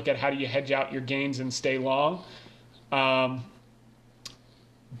start to look at how do you hedge out your gains and stay long. But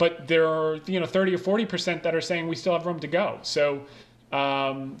there are 30 or 40% that are saying we still have room to go. So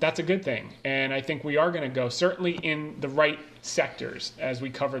that's a good thing. And I think we are going to go, certainly in the right sectors, as we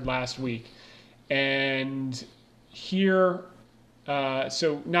covered last week. And here,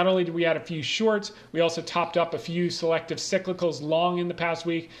 so not only did we add a few shorts, we also topped up a few selective cyclicals long in the past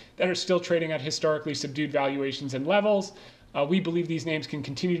week that are still trading at historically subdued valuations and levels. We believe these names can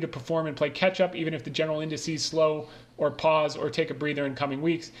continue to perform and play catch-up even if the general indices slow or pause or take a breather in coming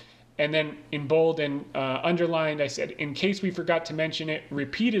weeks. And then in bold and underlined, I said, in case we forgot to mention it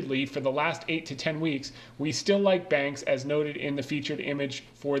repeatedly for the last 8 to 10 weeks, we still like banks as noted in the featured image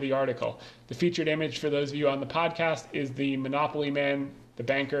for the article. The featured image, for those of you on the podcast, is the Monopoly man, the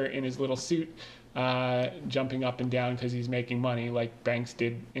banker in his little suit, jumping up and down because he's making money like banks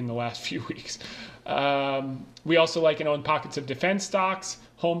did in the last few weeks. We also like and own pockets of defense stocks,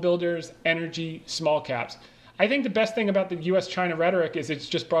 home builders, energy, small caps. I think the best thing about the U.S.-China rhetoric is it's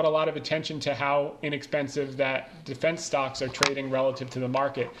just brought a lot of attention to how inexpensive that defense stocks are trading relative to the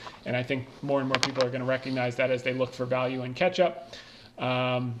market. And I think more and more people are going to recognize that as they look for value and catch-up.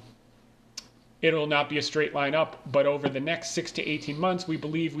 It'll not be a straight line up, but over the next 6 to 18 months, we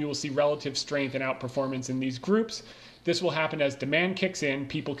believe we will see relative strength and outperformance in these groups. This will happen as demand kicks in,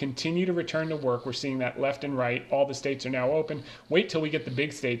 people continue to return to work. We're seeing that left and right. All the states are now open. Wait till we get the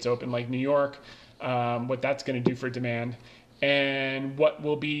big states open, like New York. What that's going to do for demand, and what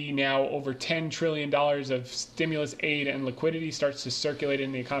will be now over $10 trillion of stimulus aid and liquidity starts to circulate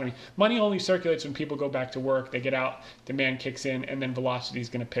in the economy. Money only circulates when people go back to work, they get out, demand kicks in, and then velocity is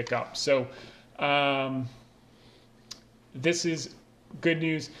going to pick up. So this is good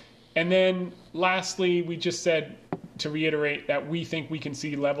news. And then lastly, we just said, to reiterate, that we think we can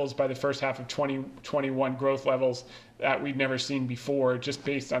see levels by the first half of 2021, growth levels that we've never seen before, just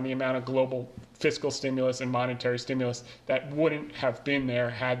based on the amount of global fiscal stimulus and monetary stimulus that wouldn't have been there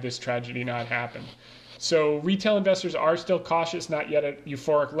had this tragedy not happened. So retail investors are still cautious, not yet at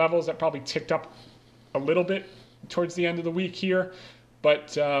euphoric levels. That probably ticked up a little bit towards the end of the week here.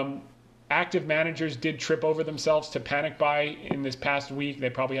 But Active managers did trip over themselves to panic buy in this past week. They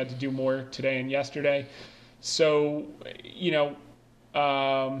probably had to do more today and yesterday. So,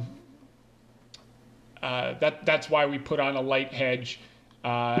 that's why we put on a light hedge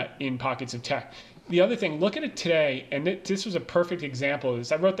in pockets of tech. The other thing, look at it today, and this was a perfect example of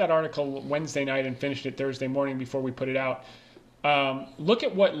this. I wrote that article Wednesday night and finished it Thursday morning before we put it out. Look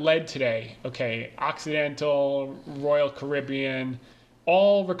at what led today. Okay, Occidental, Royal Caribbean,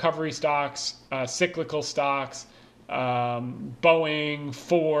 all recovery stocks, cyclical stocks, Boeing,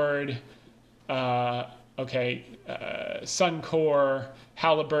 Ford, Suncor,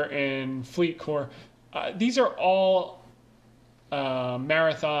 Halliburton, FleetCor. These are all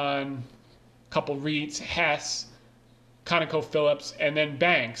Marathon, couple REITs, Hess, ConocoPhillips, and then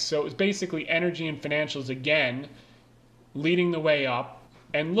banks. So it was basically energy and financials again, leading the way up.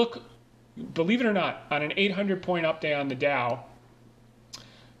 And look, believe it or not, on an 800-point up day on the Dow,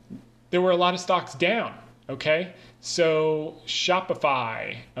 there were a lot of stocks down, okay? So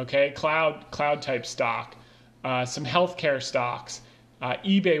Shopify, okay, cloud type stock, some healthcare stocks,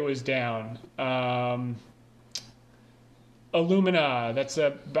 eBay was down, Illumina, that's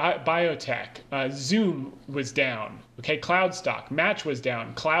a biotech, Zoom was down, okay, cloud stock, Match was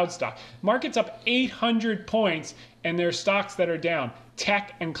down, cloud stock. Market's up 800 points, and there are stocks that are down.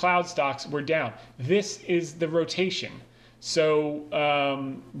 Tech and cloud stocks were down. This is the rotation. So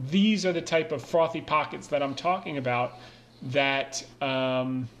these are the type of frothy pockets that I'm talking about that, let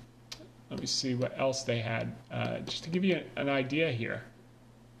me see what else they had, just to give you an idea here.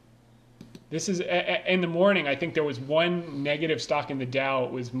 This is, in the morning, I think there was one negative stock in the Dow.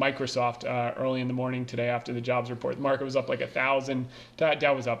 It was Microsoft early in the morning today after the jobs report. The market was up like 1,000.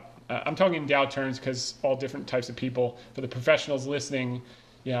 Dow was up. I'm talking in Dow terms because all different types of people. For the professionals listening,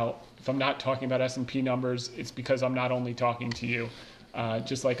 if I'm not talking about S&P numbers, it's because I'm not only talking to you.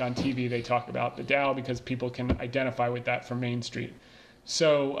 Just like on TV, they talk about the Dow because people can identify with that from Main Street.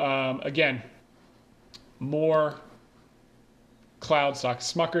 So again, more cloud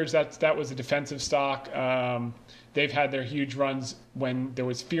stocks. Smuckers, that was a defensive stock. They've had their huge runs when there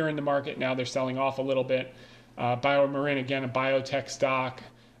was fear in the market. Now they're selling off a little bit. BioMarin, again, a biotech stock.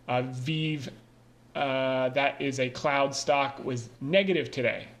 Vive, that is a cloud stock, was negative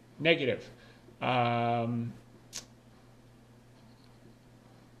today. Negative.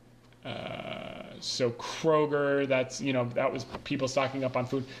 So Kroger, that was people stocking up on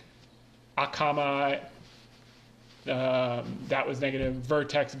food. Akama, that was negative.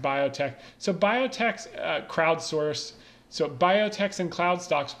 Vertex, biotech. So biotech's crowdsource. So biotechs and cloud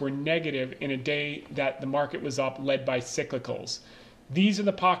stocks were negative in a day that the market was up, led by cyclicals. These are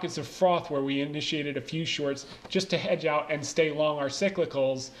the pockets of froth where we initiated a few shorts just to hedge out and stay long our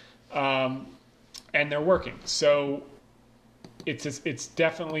cyclicals, and they're working. So it's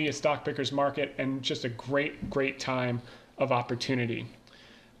definitely a stock picker's market and just a great time of opportunity.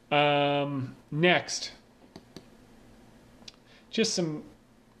 Next, just some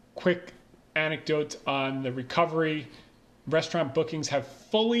quick anecdotes on the recovery. Restaurant bookings have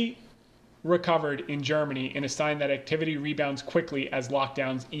fully recovered in Germany in a sign that activity rebounds quickly as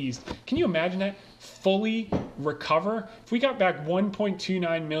lockdowns eased. Can you imagine that? Fully recover? If we got back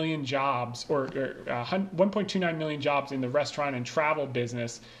 1.29 million jobs or 1.29 million jobs in the restaurant and travel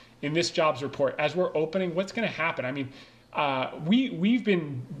business in this jobs report, as we're opening, what's going to happen? I mean, we've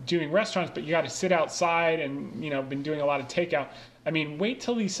been doing restaurants, but you got to sit outside and, been doing a lot of takeout. I mean, wait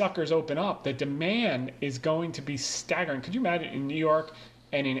till these suckers open up. The demand is going to be staggering. Could you imagine in New York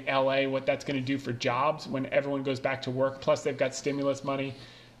and in LA what that's going to do for jobs when everyone goes back to work? Plus, they've got stimulus money,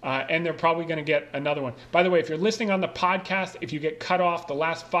 and they're probably going to get another one. By the way, if you're listening on the podcast, if you get cut off, the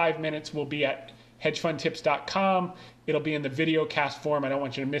last 5 minutes will be at hedgefundtips.com. It'll be in the video cast form. I don't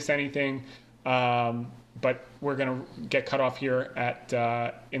want you to miss anything. But we're going to get cut off here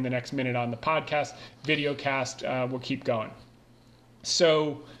in the next minute on the podcast. Video cast, we'll keep going.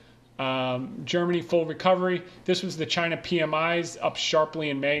 So Germany, full recovery. This was the China PMIs, up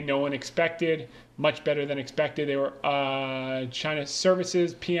sharply in May. No one expected, much better than expected. They were China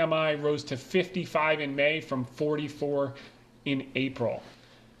services PMI rose to 55 in May from 44 in April.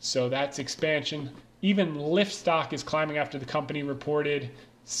 So that's expansion. Even Lyft stock is climbing after the company reported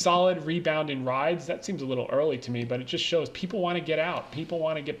solid rebound in rides. That seems a little early to me, but it just shows people want to get out. People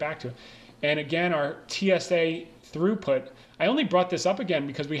want to get back to it. And again, our TSA throughput, I only brought this up again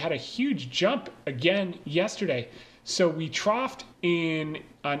because we had a huge jump again yesterday. So we troughed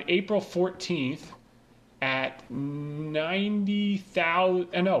on April 14th at April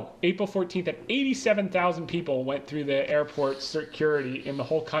 14th, at 87,000 people went through the airport security in the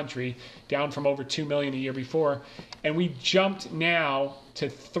whole country, down from over 2 million a year before. And we jumped now to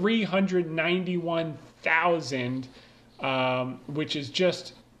 391,000, which is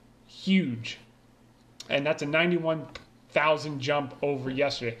just huge. And that's a 91,000 jump over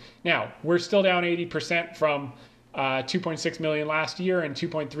yesterday. Now, we're still down 80% from 2.6 million last year and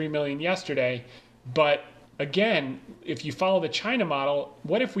 2.3 million yesterday. But again, if you follow the China model,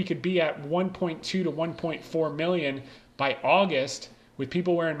 what if we could be at 1.2 to 1.4 million by August with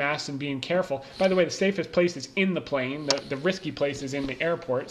people wearing masks and being careful? By the way, the safest place is in the plane. The risky place is in the airport.